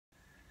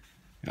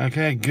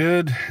Okay,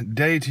 good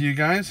day to you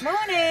guys.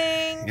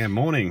 Morning. Yeah,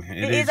 morning.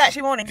 It is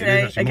actually morning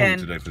today. It is actually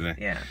morning today.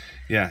 Yeah.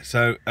 Yeah.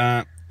 So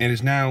it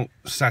is now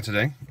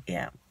Saturday.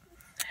 Yeah.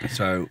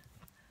 So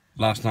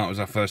last night was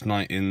our first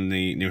night in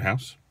the new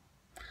house.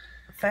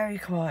 Very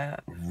quiet.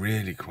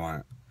 Really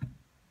quiet.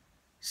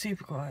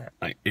 Super quiet.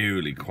 Like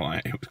eerily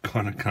quiet. It was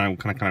kind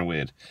of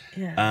weird.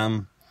 Yeah.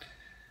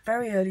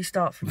 Very early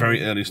start for me.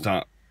 Very early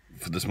start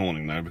for this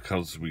morning though,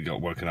 because we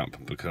got woken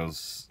up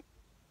because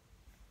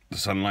the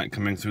sunlight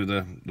coming through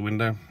the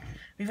window.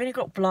 We've only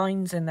got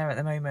blinds in there at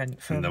the moment.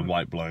 And they're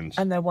white blinds.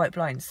 And they're white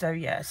blinds. So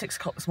yeah, 6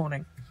 o'clock this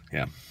morning.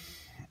 Yeah.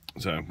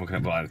 So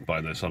woken up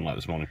by the sunlight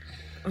this morning.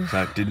 So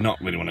I did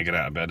not really want to get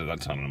out of bed at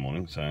that time in the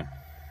morning. So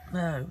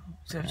no.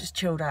 So I've just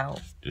chilled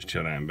out. Just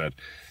chilled out in bed.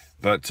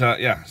 But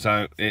yeah,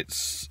 so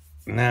it's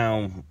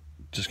now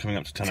just coming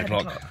up to 10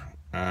 o'clock.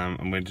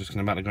 And we're just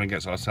about to go and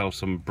get ourselves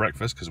some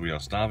breakfast because we are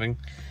starving.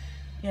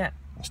 Yeah.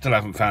 I still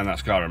haven't found that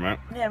Sky remote.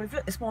 Yeah, we've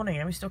looked this morning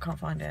and we still can't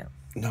find it.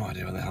 No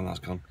idea where the hell that's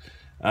gone.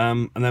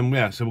 And then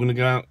yeah, so we're gonna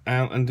go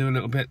out and do a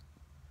little bit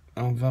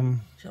of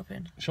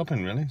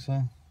shopping really.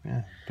 So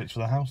yeah, bits for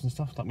the house and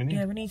stuff that we need.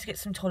 Yeah, we need to get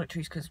some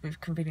toiletries because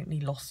we've conveniently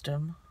lost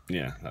them.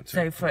 Yeah, that's it.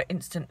 So for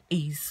instant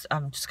ease,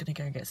 I'm just gonna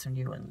go and get some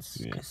new ones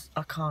because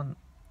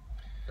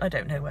I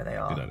don't know where they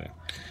are. Good idea.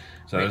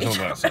 So there's all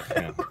that stuff.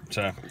 Yeah.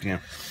 So yeah.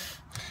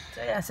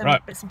 So yeah, some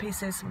bits and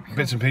pieces.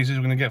 Bits and pieces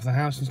we're gonna get for the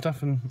house and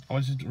stuff, and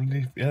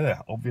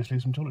obviously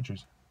some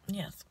toiletries.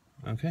 Yes.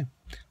 Okay,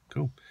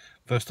 cool.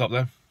 First stop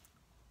there,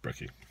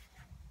 Brekkie.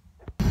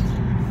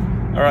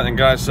 Alright then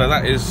guys, so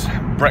that is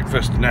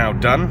breakfast now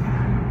done.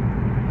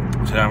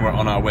 So now we're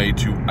on our way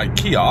to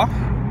IKEA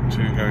to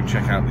go and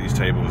check out these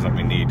tables that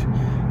we need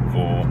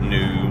for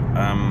new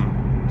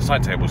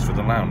side tables for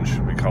the lounge,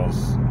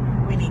 because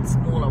we need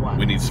smaller ones.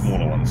 We need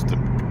smaller ones. The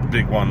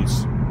big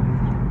ones,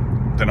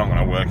 they're not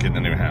going to work in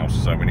the new house,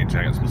 so we need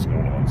to get some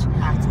smaller ones.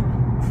 At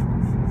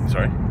all.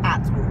 Sorry?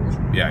 At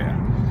all. Yeah.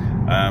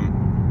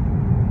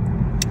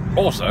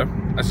 Also,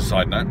 as a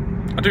side note,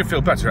 I do feel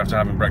better after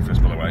having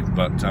breakfast, by the way,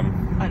 but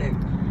I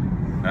don't.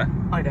 Huh?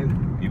 I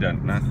don't. You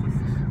don't? No?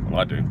 Well,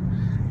 I do.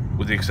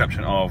 With the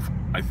exception of,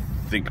 I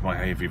think my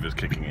hay fever's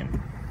kicking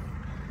in.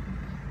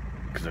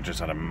 Because I just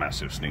had a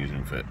massive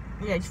sneezing fit.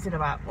 Yeah, you just did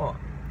about, what,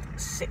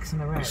 6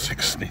 in a row?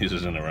 6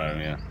 sneezes in a row,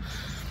 yeah.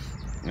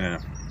 Yeah.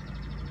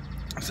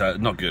 So,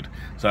 not good.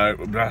 So,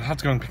 I had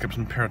to go and pick up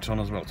some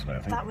Piriton as well today, I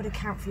think. That would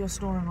account for your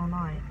snoring all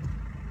night.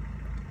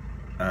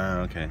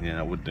 Okay, yeah,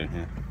 I would do,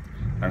 yeah.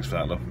 Thanks for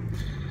that, love.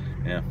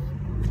 Yeah.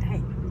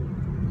 Hey.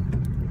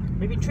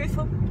 Maybe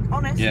truthful,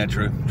 honest. Yeah,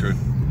 true.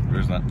 There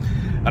is that.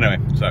 Anyway,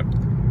 so,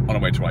 on our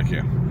way to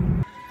IKEA.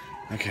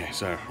 Okay,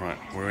 so, right,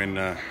 we're in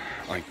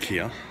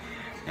IKEA,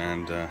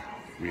 and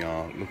we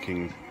are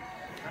looking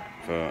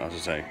for, as I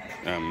say,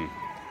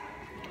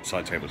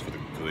 side tables for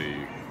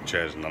the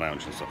chairs and the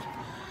lounge and stuff.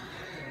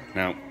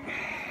 Now,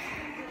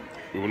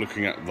 we were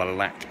looking at the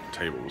LAC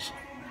tables,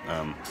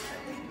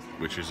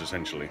 which is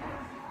essentially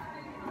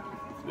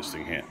this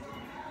thing here.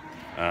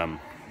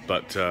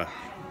 But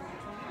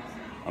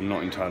I'm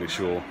not entirely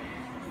sure.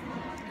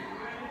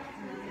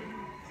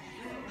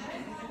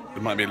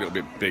 It might be a little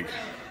bit big,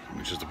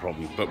 which is the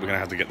problem, but we're going to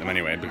have to get them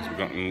anyway because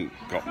we've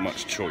got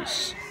much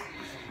choice.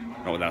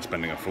 Not without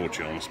spending a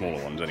fortune on the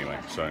smaller ones anyway,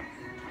 so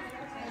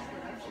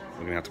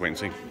we're going to have to wait and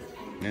see.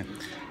 Yeah,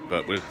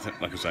 but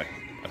like I say,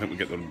 I think we'll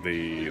get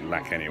the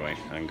LAC anyway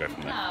and go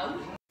from there.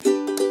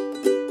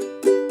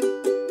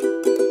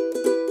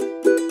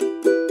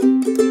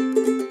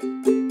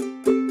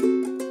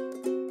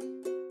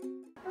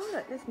 Oh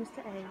look, there's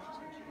Mr. A.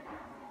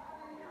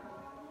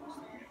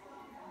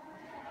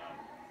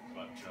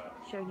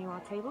 Showing you our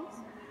tables.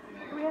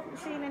 We haven't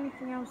seen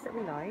anything else that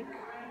we like.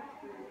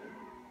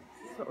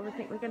 This is what we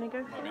think we're going to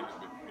go for.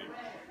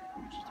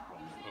 Which is the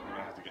problem, but we're going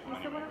to have to get them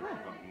anyway.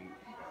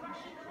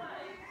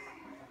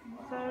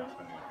 So,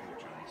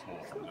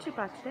 it's not too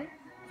bad today.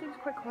 Seems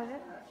quite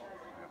quiet.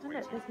 And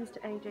look, there's Mr.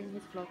 A doing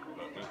his vlog.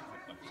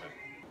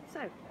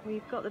 So,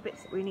 we've got the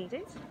bits that we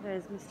needed.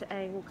 There's Mr.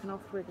 A walking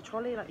off with the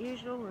trolley like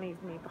usual,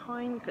 leaving me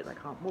behind because I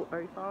can't walk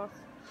very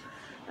fast.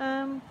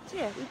 So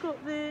yeah, we've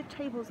got the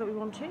tables that we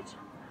wanted.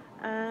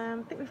 I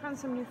think we found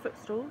some new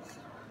footstools.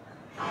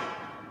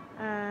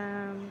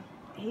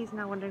 He's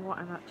now wondering what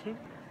I'm up to.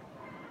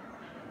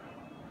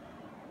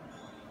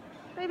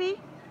 Baby?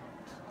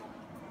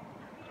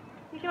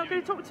 You're not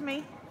going to talk to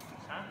me?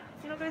 Huh?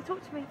 You're not going to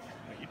talk to me?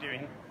 What are you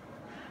doing?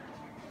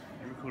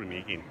 You're recording me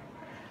again.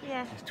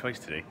 Yeah. It's twice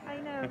today. I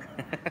know.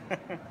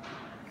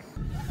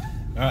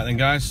 Alright then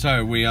guys,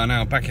 so we are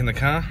now back in the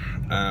car.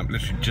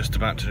 Literally just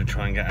about to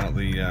try and get out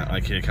the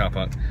IKEA car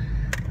park.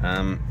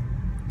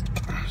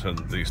 So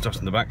the stuff's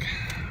in the back.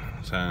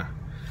 So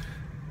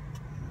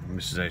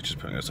Mrs. A is just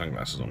putting her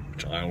sunglasses on,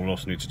 which I will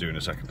also need to do in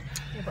a second.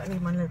 Yeah, but I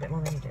need mine a little bit more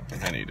than you do.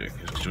 I know you do,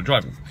 because you're still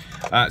driving.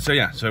 So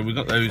yeah, so we've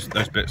got those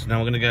bits. Now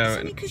we're going to go... Is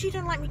it because you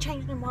don't like me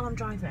changing them while I'm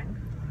driving?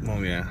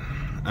 Well, yeah.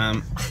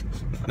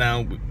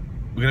 Now, we're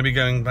going to be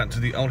going back to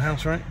the old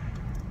house, right?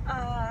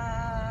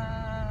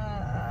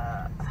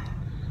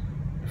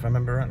 if I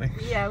remember rightly.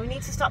 Yeah, we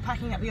need to start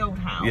packing up the old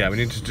house. Yeah, we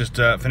need to just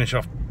finish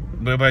off.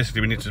 Well,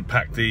 basically, we need to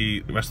pack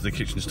the rest of the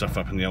kitchen stuff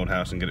up in the old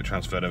house and get it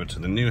transferred over to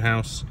the new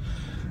house,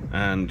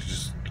 and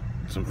just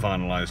some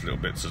finalised little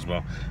bits as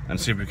well, and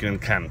see if we can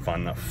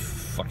find that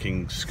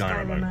fucking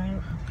Sky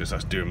remote, because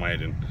that's doing my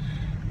head in.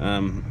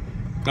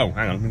 Oh,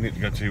 hang on, we need to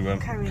go to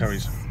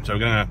Curry's. So we're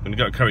gonna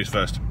go to Curry's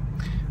first,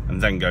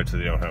 and then go to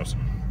the old house.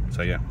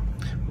 So yeah,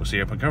 we'll see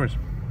you up at Curry's.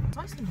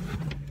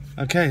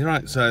 Okay,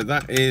 right. So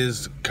that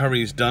is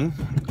Curry's done.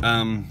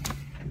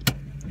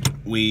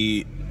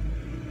 We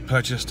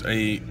purchased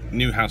a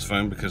new house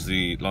phone because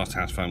the last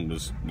house phone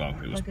was, well,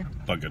 it was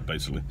buggered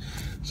basically.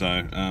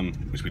 So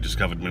which we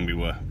discovered when we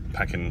were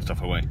packing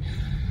stuff away.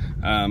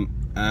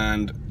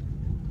 And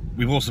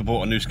we've also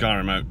bought a new Sky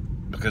remote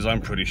because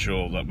I'm pretty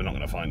sure that we're not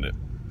going to find it.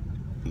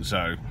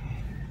 So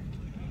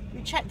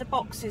we checked the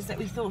boxes that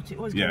we thought it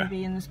was going to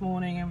be in this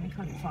morning, and we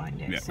couldn't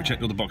find it. Yeah, so we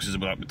checked all the boxes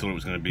about we thought it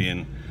was going to be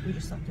in. We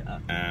just locked it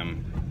up.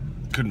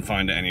 Couldn't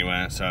find it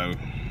anywhere, so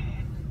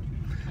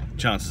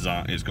chances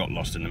are it's got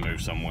lost in the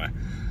move somewhere.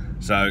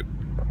 So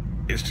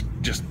it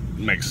just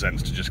makes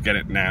sense to just get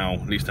it now.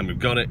 At least then we've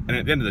got it, and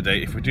at the end of the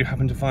day, if we do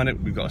happen to find it,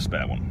 we've got a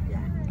spare one.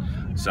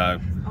 Yeah.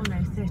 So. Oh no,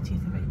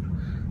 30th of April.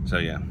 So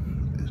yeah,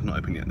 it's not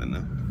open yet then,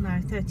 though. No,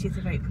 30th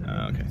of April.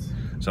 Okay.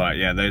 So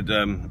yeah, they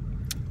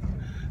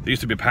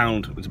used to be a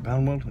Pound. Was it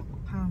Pound World?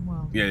 Pound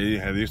World. Yeah,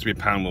 there used to be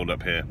a Pound World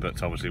up here,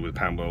 but obviously with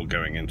Pound World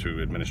going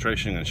into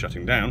administration and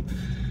shutting down,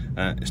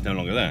 it's no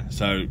longer there.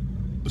 So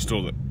the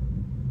store that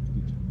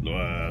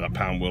that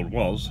Pound World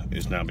was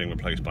is now being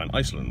replaced by an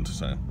Iceland.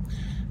 So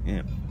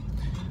yeah,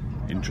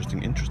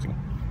 interesting.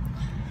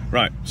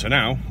 Right, so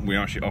now we're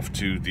actually off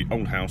to the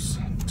old house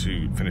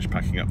to finish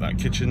packing up that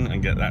kitchen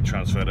and get that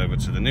transferred over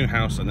to the new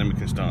house, and then we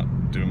can start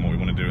doing what we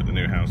want to do at the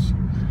new house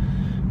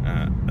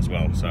as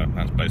well. So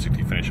that's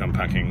basically finish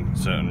unpacking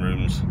certain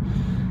rooms,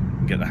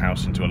 get the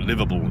house into a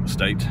livable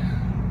state,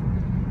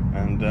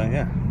 and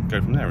yeah,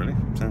 go from there really.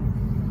 So.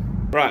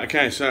 Right,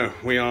 okay, so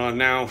we are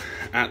now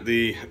at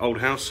the old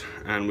house,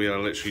 and we are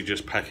literally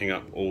just packing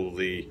up all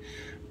the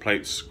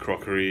plates,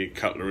 crockery,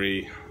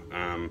 cutlery,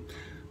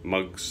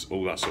 mugs,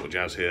 all that sort of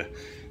jazz here.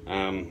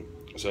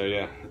 So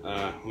yeah,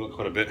 we've got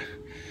quite a bit.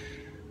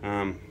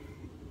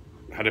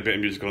 Had a bit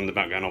of music on in the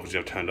background. Obviously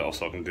I've turned it off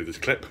so I can do this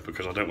clip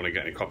because I don't want to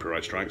get any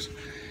copyright strikes.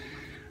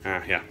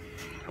 Yeah,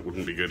 that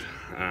wouldn't be good.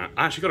 I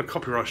actually got a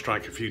copyright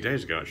strike a few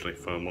days ago actually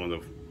for one of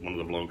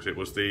the vlogs. It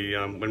was the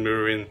when we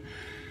were in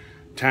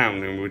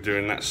town and we were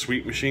doing that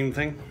sweep machine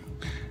thing.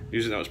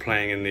 Music that was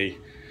playing in the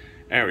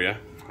area,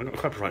 I got a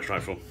copyright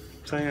strike for.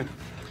 So yeah,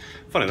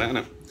 funny that, isn't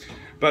it?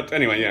 But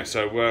anyway, yeah,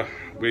 so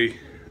we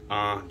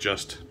are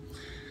just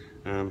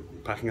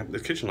packing up the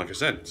kitchen, like I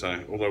said.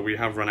 So, although we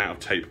have run out of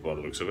tape by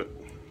the looks of it.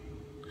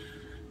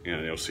 You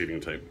know, the old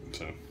sealing tape,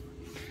 so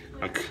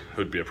that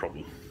could be a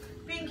problem.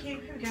 B&Q, here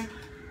we go.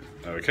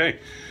 Okay,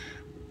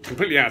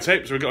 completely out of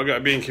tape, so we've got to go to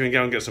B&Q and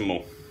go and get some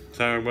more.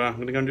 So I'm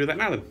going to go and do that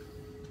now then.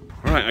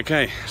 Right,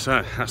 okay,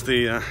 so that's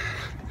the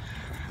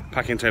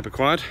packing tape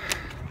acquired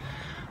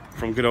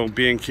from good old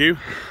B&Q.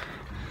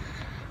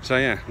 So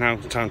yeah, now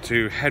it's time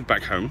to head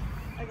back home.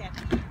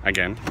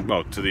 Again,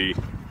 well, to the,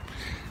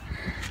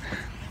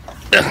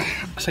 I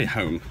say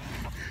home,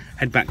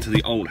 head back to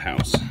the old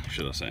house,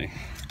 should I say.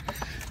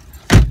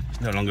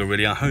 No longer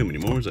really our home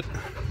anymore, is it?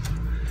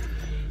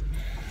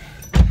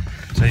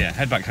 So yeah,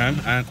 head back home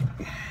and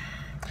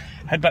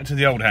head back to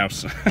the old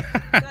house.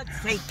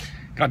 God's sake.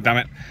 God damn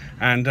it.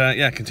 And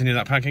yeah, continue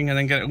that packing and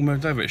then get it all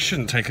moved over. It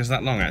shouldn't take us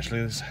that long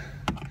actually. It's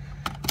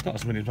not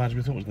as really bad as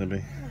we thought it was going to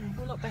be.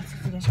 A lot better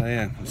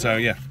today. So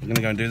yeah, we're going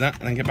to go and do that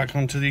and then get back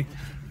onto the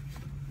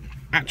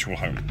actual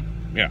home.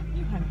 Yeah.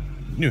 New home.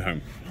 New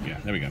home. Yeah,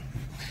 there we go.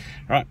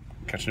 Alright,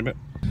 catch you in a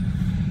bit.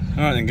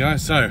 Alright then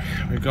guys, so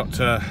we've got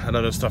a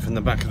lot of stuff in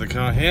the back of the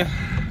car here,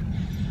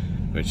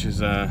 which is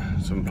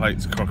some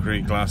plates,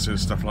 crockery,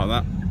 glasses, stuff like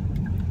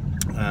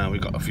that.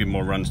 We've got a few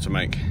more runs to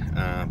make,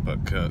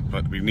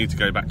 but we need to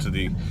go back to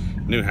the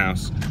new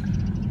house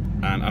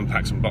and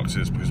unpack some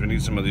boxes because we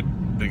need some of the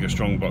bigger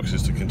strong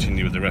boxes to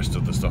continue with the rest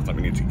of the stuff that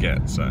we need to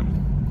get. So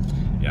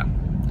yeah,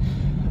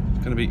 it's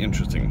going to be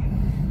interesting.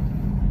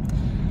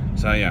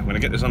 So yeah, I'm going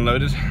to get this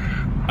unloaded,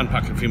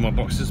 unpack a few more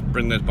boxes,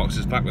 bring those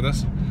boxes back with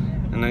us,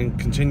 and then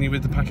continue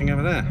with the packing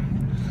over there.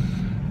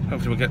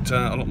 Hopefully we'll get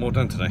a lot more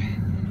done today.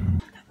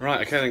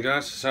 Right, okay then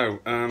guys, so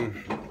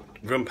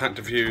we've unpacked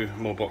a few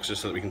more boxes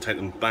so that we can take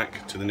them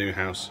back to the new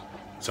house,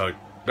 so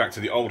back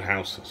to the old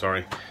house,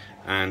 sorry,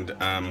 and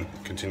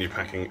continue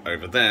packing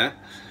over there.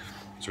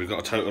 So we've got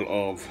a total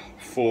of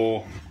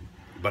 4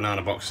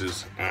 banana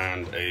boxes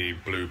and a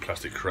blue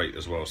plastic crate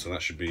as well, so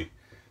that should be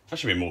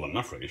more than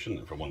enough really,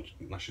 shouldn't it, for one?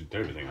 That should do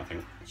everything, I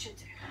think. It should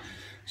do.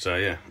 So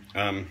yeah,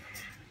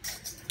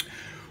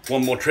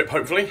 one more trip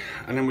hopefully,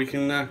 and then we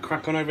can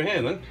crack on over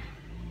here then,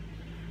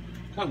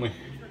 can't we?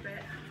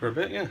 For a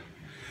bit, yeah.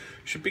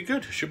 Should be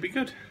good, should be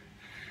good.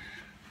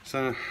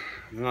 So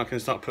then I can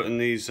start putting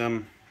these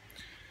side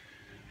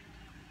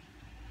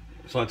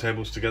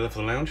tables together for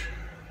the lounge.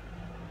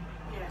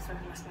 Yeah, so I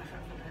can rest my phone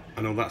for a bit.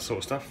 And all that sort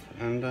of stuff,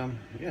 and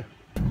yeah.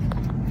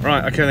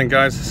 Right, okay then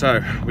guys,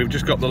 so we've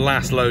just got the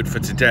last load for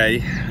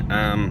today,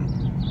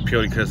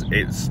 purely because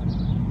it's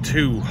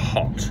too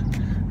hot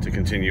to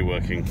continue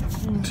working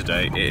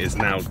today. It is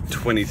now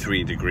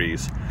 23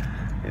 degrees.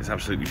 It's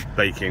absolutely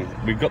baking.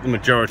 We've got the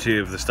majority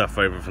of the stuff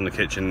over from the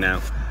kitchen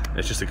now.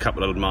 It's just a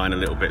couple of minor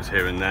little bits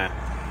here and there,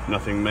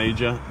 nothing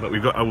major, but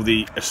we've got all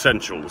the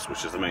essentials,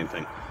 which is the main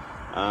thing.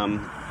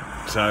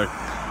 So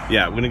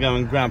yeah, we're gonna go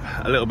and grab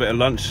a little bit of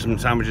lunch, some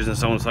sandwiches and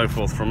so on and so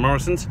forth from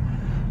Morrison's.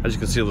 As you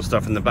can see, all the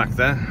stuff in the back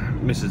there.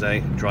 Mrs.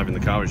 A driving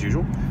the car as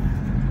usual.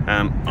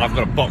 I've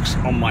got a box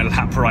on my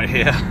lap right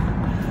here.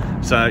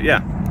 So yeah,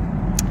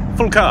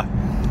 full car.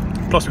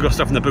 Plus we've got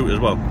stuff in the boot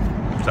as well.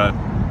 So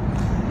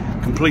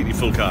completely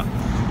full car.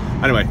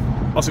 Anyway,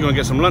 also going to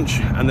get some lunch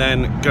and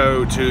then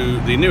go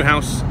to the new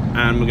house,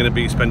 and we're going to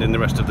be spending the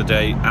rest of the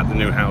day at the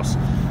new house,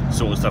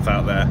 sorting stuff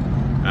out there.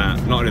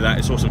 Not only that,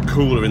 it's also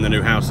cooler in the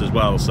new house as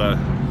well, so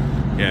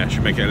yeah, it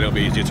should make it a little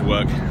bit easier to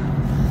work.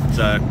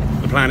 So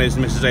the plan is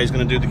Mrs. A is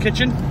going to do the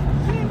kitchen,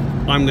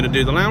 I'm going to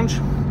do the lounge,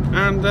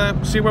 and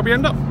see where we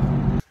end up.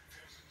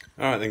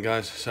 Alright then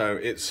guys, so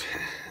it's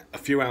a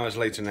few hours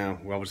later now.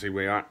 Well, obviously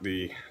we are at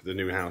the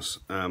new house.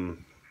 We've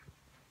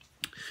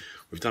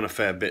done a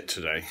fair bit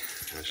today,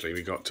 actually.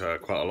 We got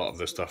quite a lot of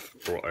the stuff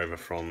brought over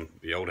from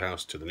the old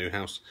house to the new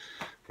house,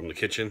 from the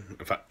kitchen.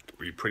 In fact,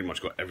 we pretty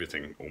much got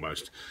everything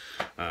almost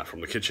from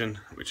the kitchen,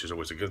 which is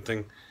always a good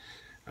thing.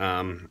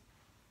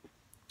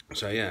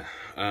 So yeah,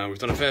 we've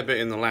done a fair bit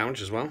in the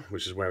lounge as well,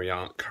 which is where we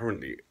are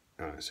currently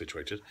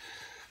situated.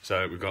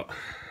 So we've got a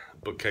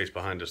bookcase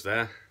behind us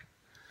there.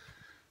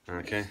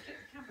 Okay.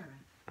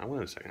 I will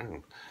in a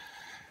second,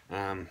 hang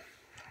on.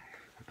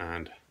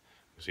 And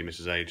you see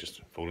Mrs. A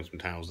just folding some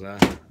towels there.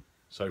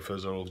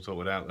 Sofas are all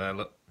sorted out there,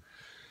 look.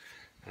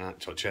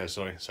 Chairs,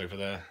 sorry,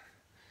 sofa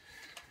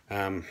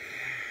there.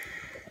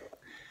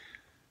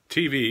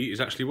 TV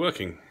is actually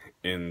working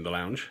in the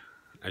lounge,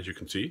 as you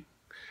can see.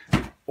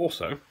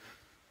 Also,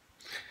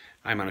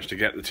 I managed to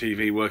get the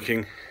TV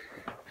working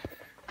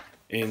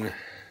in,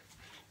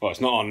 well, it's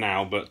not on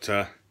now, but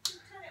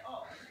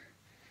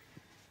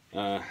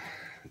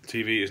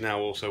TV is now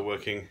also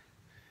working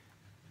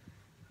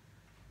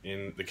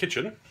in the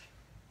kitchen.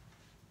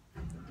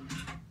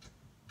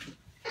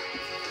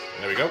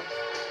 There we go.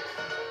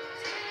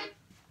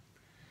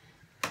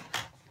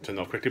 Turn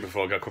that off quickly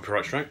before I get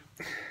copyright strike.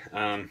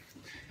 I've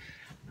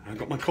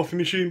got my coffee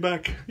machine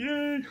back.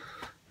 Yay!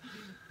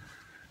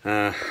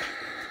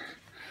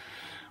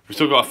 We've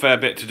still got a fair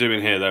bit to do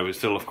in here though. We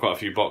still have quite a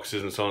few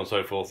boxes and so on and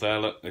so forth there,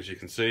 look, as you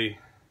can see.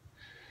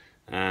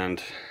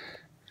 And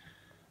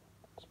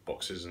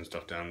boxes and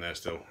stuff down there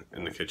still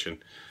in the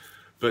kitchen.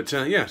 But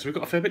yeah, so we've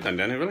got a fair bit done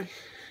down here, really.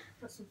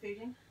 Got some food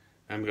in.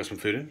 And we've got some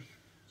food in.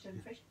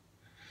 Fish.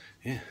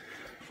 Yeah.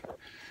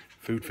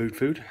 Food, food,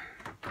 food.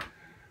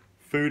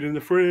 Food in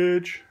the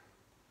fridge.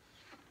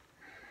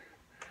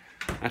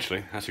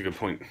 Actually, that's a good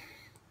point.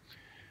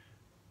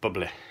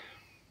 Bubbly.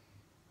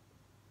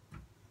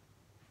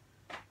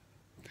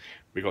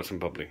 We got some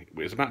bubbly.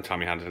 It's about time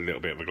we had a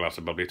little bit of a glass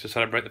of bubbly to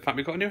celebrate the fact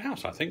we got a new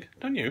house, I think.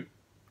 Don't you?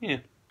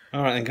 Yeah.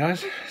 Alright then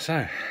guys,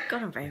 so.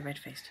 God, I'm very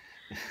red-faced.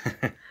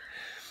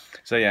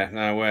 So yeah,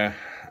 now we're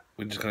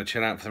just going to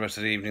chill out for the rest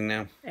of the evening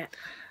now. Yeah.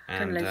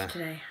 And loads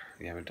today.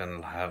 Yeah, we've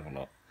done a hell of a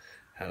lot.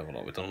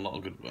 We've done a lot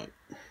of good work.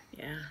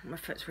 Yeah, my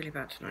foot's really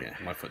bad tonight. Yeah,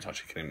 my foot's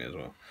actually killing me as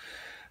well.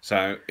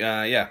 So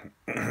yeah,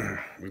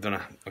 we've done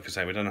like I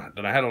say, we've done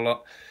a hell of a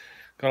lot.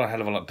 Got a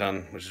hell of a lot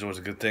done, which is always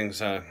a good thing.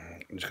 So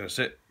I'm just going to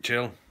sit,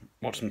 chill,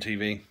 watch some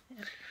TV,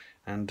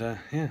 and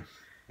yeah,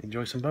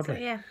 enjoy some bubbly.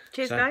 So, yeah,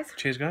 cheers guys.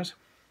 Cheers guys.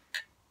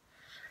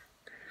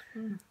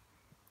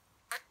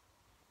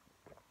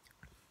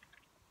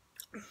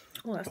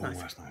 Oh, that's nice.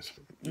 That's nice.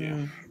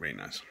 Yeah, really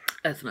nice.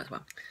 That's a nice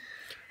one.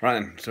 Right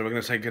then, so we're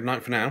going to say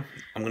goodnight for now.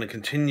 I'm going to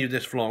continue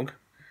this vlog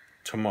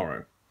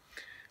tomorrow.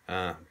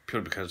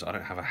 Purely because I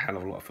don't have a hell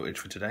of a lot of footage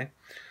for today.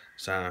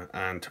 So,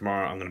 and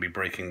tomorrow I'm going to be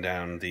breaking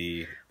down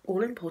the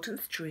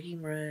all-important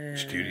stream room.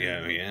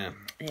 Studio, yeah.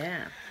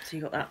 Yeah, so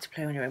you got that to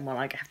play on your own while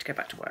I have to go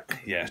back to work.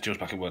 Yeah, Jill's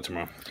back at work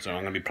tomorrow. So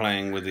I'm going to be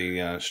playing with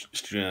the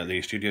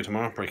studio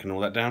tomorrow, breaking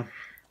all that down.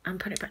 And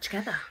putting it back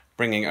together.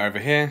 Bringing it over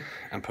here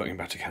and putting it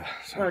back together.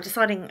 So. Well,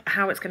 deciding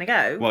how it's going to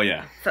go. Well,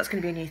 yeah. So that's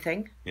going to be a new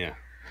thing. Yeah.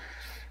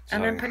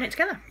 And then putting it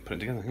together. Put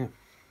it together, yeah.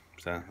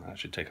 So that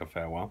should take a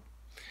fair while.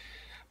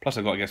 Plus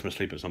I've got to get some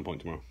sleep at some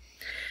point tomorrow.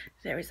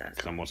 There is that.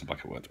 Because I'm also back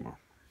at work tomorrow.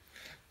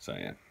 So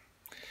yeah.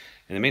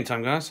 In the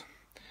meantime, guys.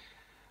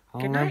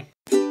 Good night.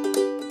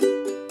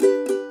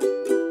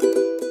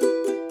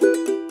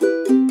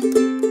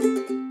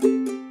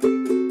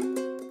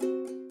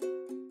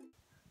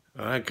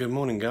 Alright, good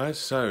morning guys.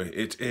 So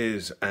it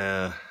is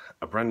a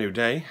brand new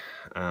day.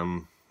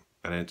 And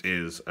it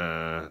is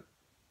 12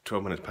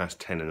 minutes past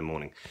 10 in the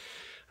morning.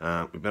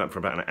 We've been up for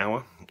about an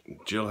hour.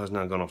 Jill has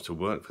now gone off to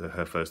work for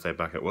her first day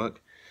back at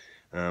work.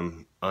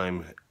 I'm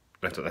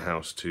left at the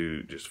house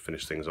to just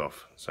finish things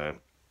off. So,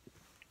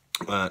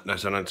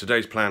 so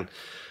today's plan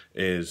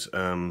is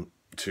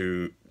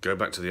to go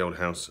back to the old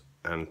house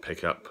and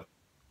pick up,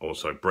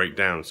 break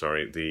down,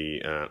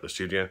 the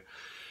studio.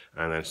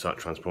 and then start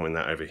transporting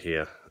that over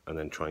here, and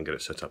then try and get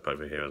it set up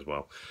over here as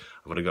well.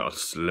 I've only got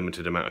a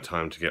limited amount of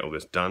time to get all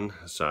this done,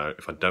 so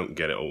if I don't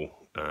get it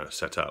all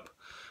set up,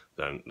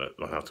 then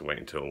I'll have to wait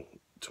until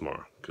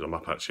tomorrow, because I'm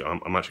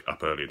actually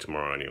up early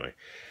tomorrow anyway.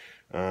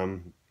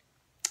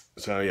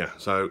 So yeah,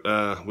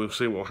 we'll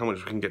see how much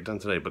we can get done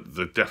today, but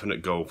the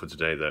definite goal for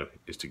today though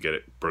is to get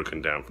it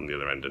broken down from the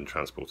other end and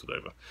transported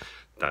over.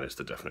 That is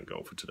the definite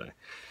goal for today.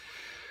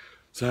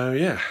 So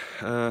yeah,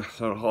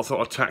 so I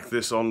thought I'd tack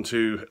this on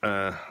to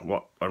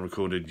what I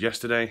recorded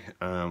yesterday.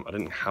 I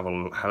didn't have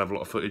a hell of a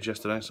lot of footage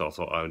yesterday, so I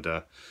thought I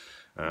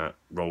would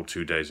roll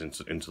 2 days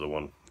into the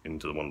one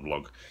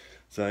vlog.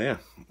 So yeah,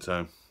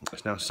 so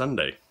it's now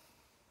Sunday.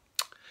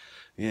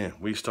 Yeah,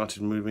 we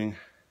started moving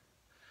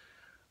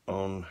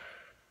on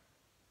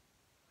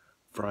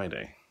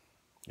Friday.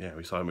 Yeah,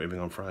 we started moving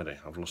on Friday.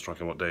 I've lost track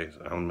of what days,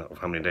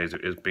 how many days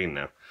it has been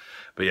now.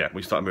 But yeah,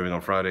 we started moving on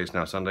Friday. It's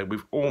now Sunday.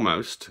 We've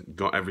almost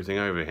got everything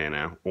over here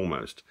now.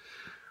 Almost.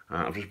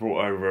 I've just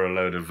brought over a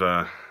load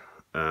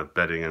of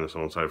bedding and so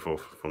on and so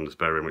forth from the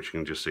spare room, which you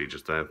can just see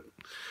just there,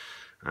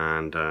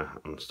 and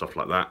stuff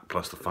like that.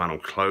 Plus the final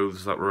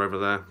clothes that were over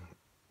there,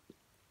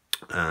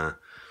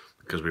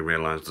 because we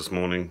realised this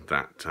morning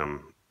that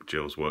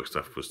Jill's work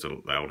stuff was still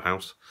at the old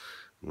house,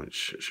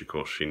 which of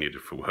course she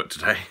needed for work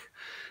today.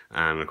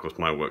 And of course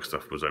my work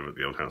stuff was over at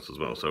the old house as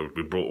well, so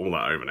we brought all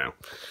that over now,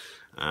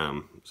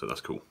 so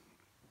that's cool.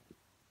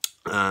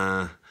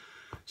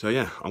 So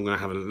yeah, I'm going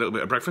to have a little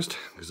bit of breakfast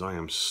because I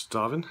am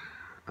starving,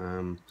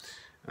 and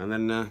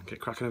then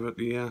get cracking over at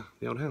the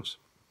old house.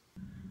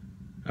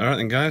 Alright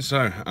then guys,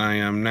 so I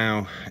am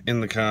now in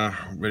the car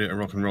ready to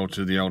rock and roll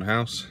to the old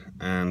house,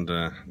 and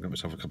got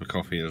myself a cup of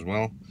coffee as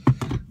well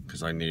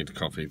because I need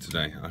coffee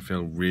today. I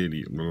feel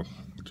really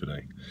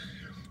today.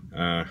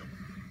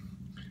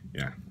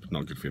 Yeah,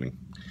 not a good feeling.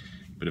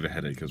 Bit of a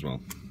headache as well.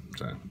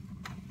 So,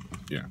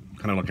 yeah,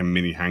 kind of like a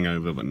mini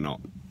hangover, but not.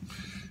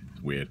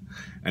 It's weird.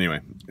 Anyway,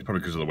 it's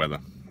probably because of the weather,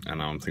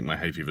 and I think my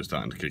hay fever's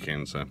starting to kick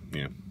in. So,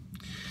 yeah.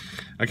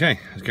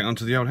 Okay, let's get on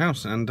to the old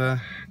house and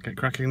get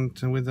cracking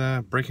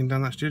with breaking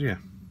down that studio.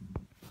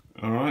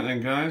 All right then,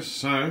 guys.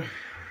 So,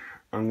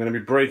 I'm going to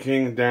be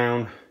breaking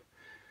down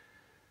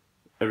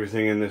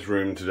everything in this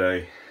room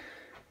today.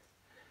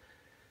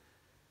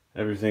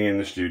 Everything in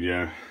the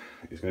studio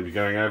is going to be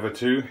going over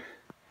to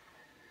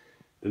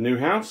the new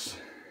house.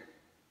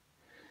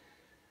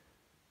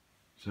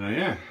 So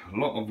yeah, a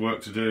lot of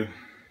work to do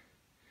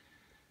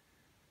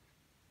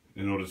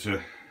in order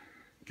to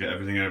get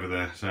everything over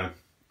there. So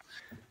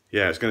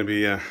yeah, it's going to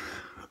be a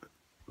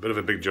bit of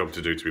a big job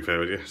to do, to be fair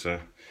with you. So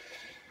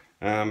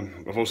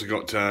I've also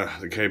got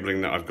the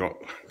cabling that I've got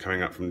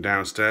coming up from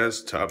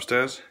downstairs to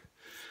upstairs.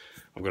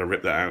 I've got to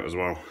rip that out as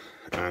well,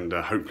 and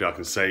hopefully I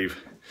can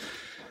save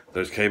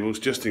those cables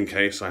just in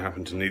case I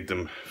happen to need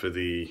them for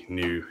the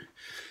new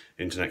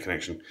internet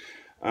connection.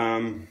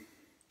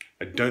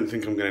 I don't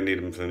think I'm going to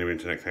need them for the new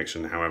internet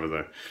connection, however,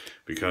 though,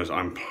 because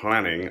I'm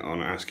planning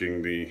on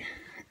asking the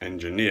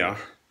engineer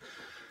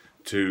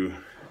to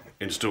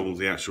install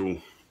the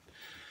actual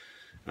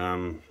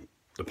the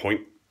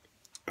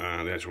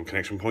actual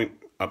connection point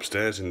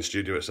upstairs in the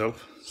studio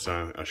itself.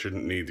 So I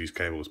shouldn't need these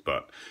cables,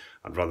 but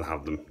I'd rather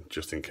have them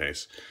just in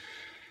case.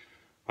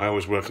 I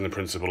always work on the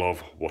principle of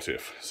what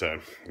if,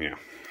 so yeah.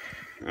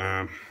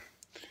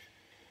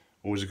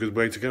 Always a good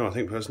way to go, I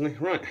think, personally.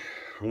 Right,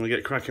 I'm going to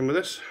get cracking with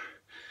this.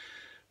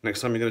 Next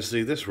time you're going to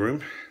see this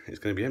room, it's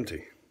going to be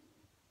empty.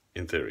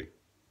 In theory.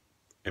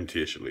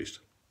 Empty-ish, at least.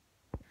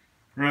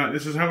 Right,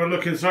 this is how we're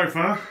looking so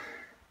far.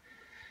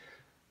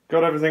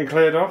 Got everything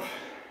cleared off.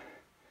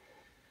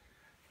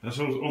 That's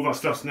all that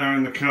stuff's now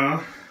in the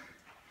car.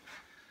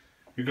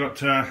 We've got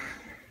the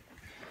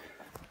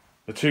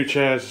 2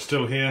 chairs are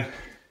still here,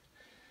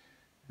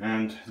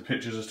 and the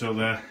pictures are still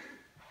there.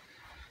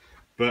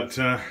 But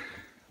the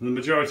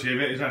majority of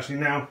it is actually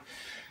now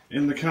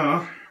in the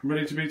car,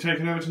 ready to be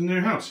taken over to the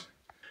new house.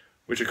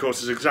 Which of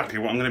course is exactly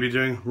what I'm going to be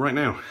doing right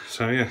now.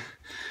 So yeah,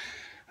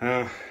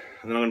 and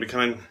then I'm going to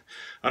be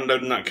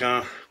unloading that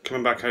car,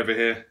 coming back over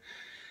here,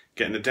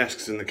 getting the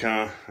desks in the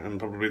car and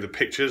probably the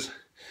pictures,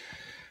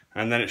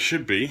 and then it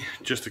should be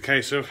just a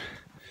case of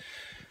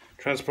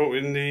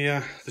transporting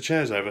the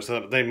chairs over. So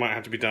that they might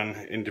have to be done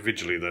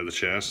individually though, the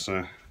chairs,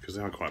 because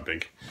they are quite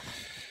big.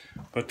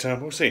 But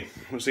we'll see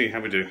how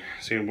we do,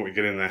 see what we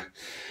get in there.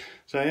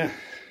 So yeah,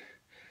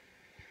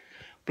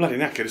 bloody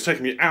knackered. It's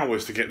taken me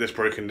hours to get this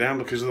broken down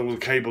because of all the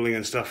cabling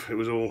and stuff. It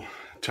was all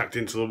tacked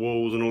into the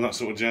walls and all that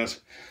sort of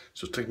jazz.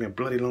 So it's taken me a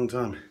bloody long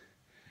time.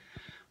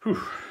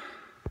 Whew.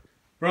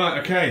 Right,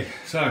 okay,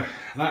 so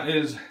that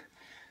is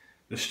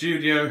the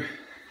studio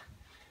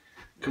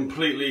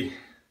completely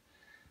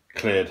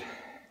cleared.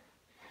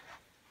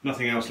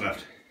 Nothing else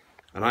left.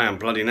 And I am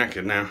bloody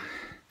knackered now.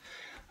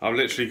 I've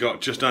literally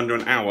got just under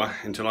an hour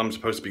until I'm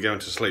supposed to be going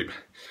to sleep.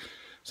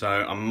 So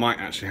I might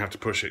actually have to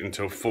push it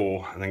until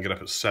 4 and then get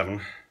up at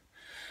 7.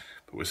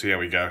 But we'll see how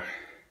we go.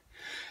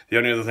 The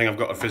only other thing I've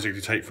got to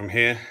physically take from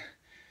here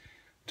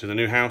to the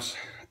new house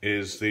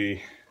is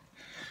the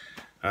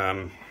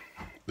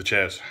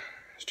chairs,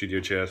 studio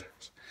chairs.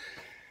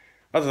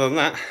 other than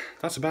that,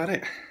 that's about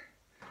it.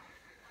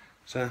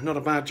 So not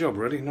a bad job,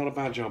 really, not a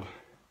bad job.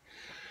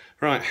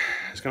 Right,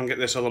 let's go and get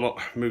this other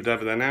lot moved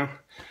over there now.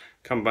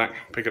 Come back,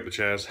 pick up the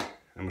chairs,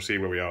 and we'll see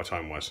where we are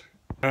time-wise.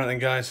 Alright then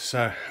guys,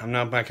 so I'm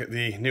now back at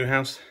the new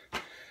house.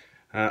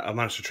 I've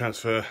managed to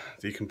transfer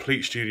the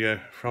complete studio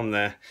from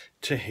there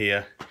to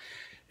here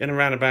in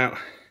around about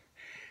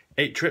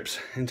 8 trips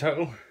in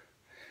total.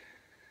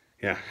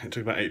 Yeah, it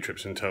took about 8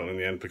 trips in total in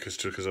the end because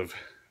of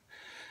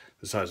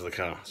the size of the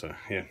car, so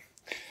yeah.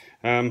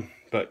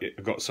 But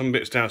I've got some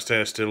bits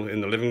downstairs still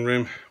in the living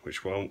room,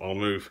 which I'll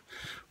move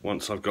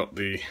once I've got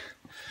the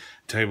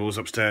tables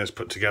upstairs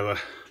put together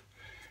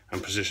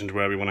and positioned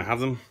where we want to have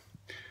them.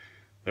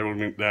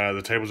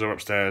 The tables are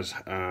upstairs,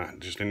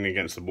 just leaning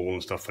against the wall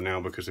and stuff for now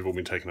because they've all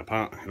been taken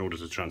apart in order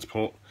to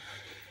transport.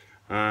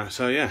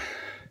 So yeah,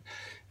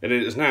 it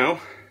is now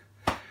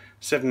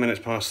 7 minutes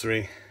past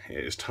 3.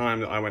 It is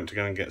time that I went to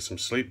go and get some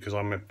sleep because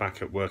I'm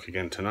back at work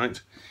again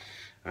tonight.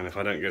 And if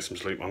I don't get some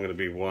sleep, I'm going to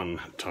be one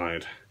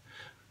tired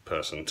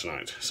person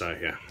tonight. So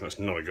yeah, that's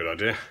not a good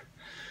idea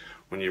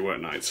when you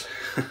work nights.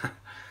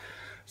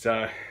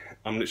 So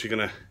I'm literally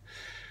going to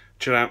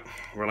chill out,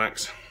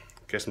 relax,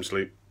 get some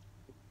sleep,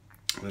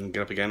 and then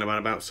get up again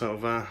about sort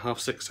of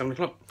 6:30, 7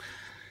 o'clock.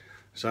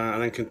 So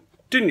and then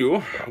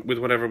continue with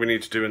whatever we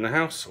need to do in the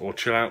house, or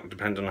chill out,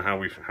 depending on how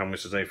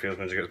Mrs. A feels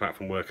when she gets back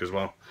from work as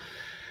well.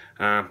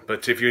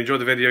 But if you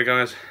enjoyed the video,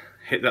 guys,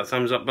 hit that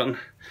thumbs up button,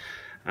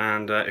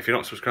 and if you're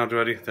not subscribed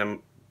already,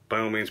 then by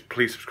all means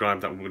please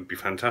subscribe. That would be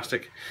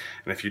fantastic.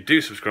 And if you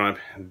do subscribe,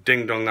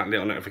 ding dong that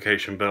little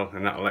notification bell,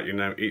 and that'll let you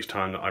know each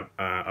time that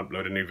I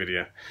upload a new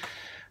video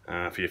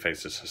for your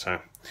faces. So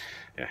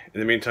yeah,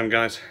 in the meantime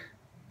guys,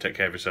 take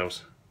care of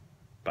yourselves.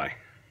 Bye.